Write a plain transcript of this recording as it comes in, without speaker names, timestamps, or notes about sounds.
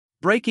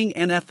Breaking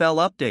NFL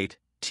update,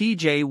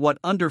 TJ Watt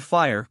under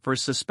fire for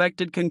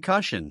suspected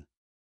concussion.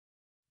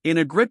 In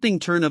a gripping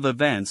turn of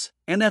events,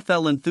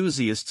 NFL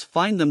enthusiasts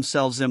find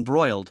themselves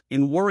embroiled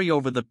in worry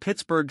over the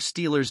Pittsburgh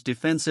Steelers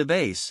defensive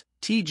ace,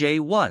 TJ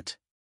Watt.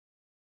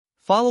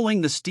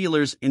 Following the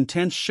Steelers'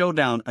 intense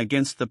showdown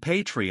against the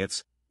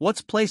Patriots,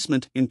 Watt's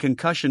placement in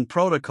concussion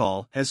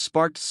protocol has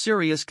sparked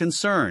serious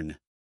concern.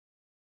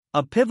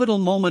 A pivotal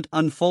moment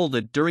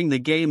unfolded during the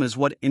game as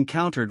Watt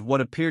encountered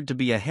what appeared to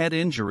be a head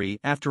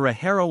injury after a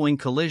harrowing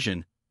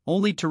collision,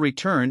 only to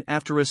return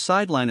after a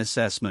sideline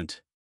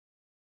assessment.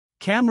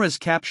 Cameras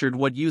captured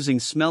Watt using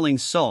smelling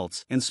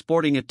salts and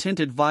sporting a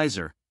tinted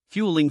visor,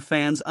 fueling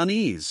fans'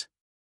 unease.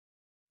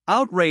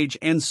 Outrage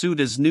ensued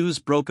as news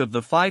broke of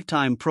the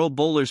five-time Pro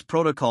Bowler's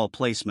protocol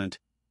placement,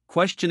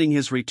 questioning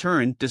his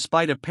return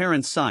despite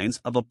apparent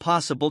signs of a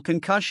possible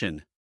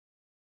concussion.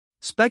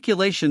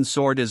 Speculation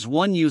soared as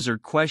one user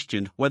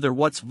questioned whether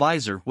Watt's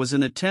visor was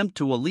an attempt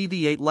to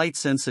alleviate light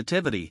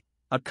sensitivity,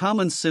 a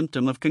common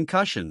symptom of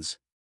concussions.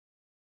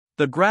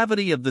 The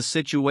gravity of the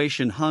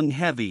situation hung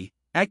heavy,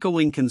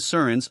 echoing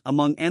concerns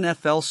among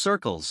NFL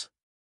circles.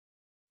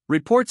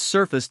 Reports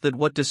surfaced that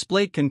Watt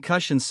displayed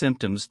concussion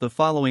symptoms the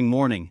following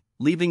morning,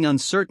 leaving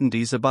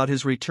uncertainties about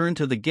his return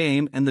to the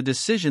game and the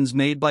decisions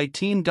made by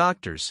team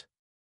doctors.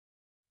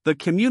 The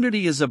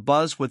community is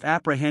abuzz with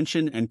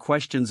apprehension and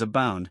questions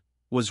abound.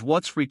 Was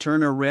Watt's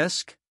return a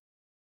risk?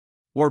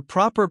 Were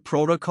proper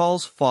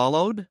protocols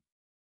followed?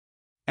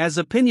 As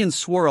opinions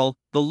swirl,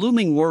 the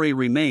looming worry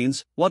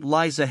remains: what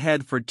lies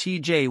ahead for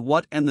TJ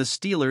Watt and the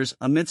Steelers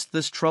amidst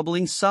this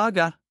troubling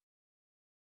saga?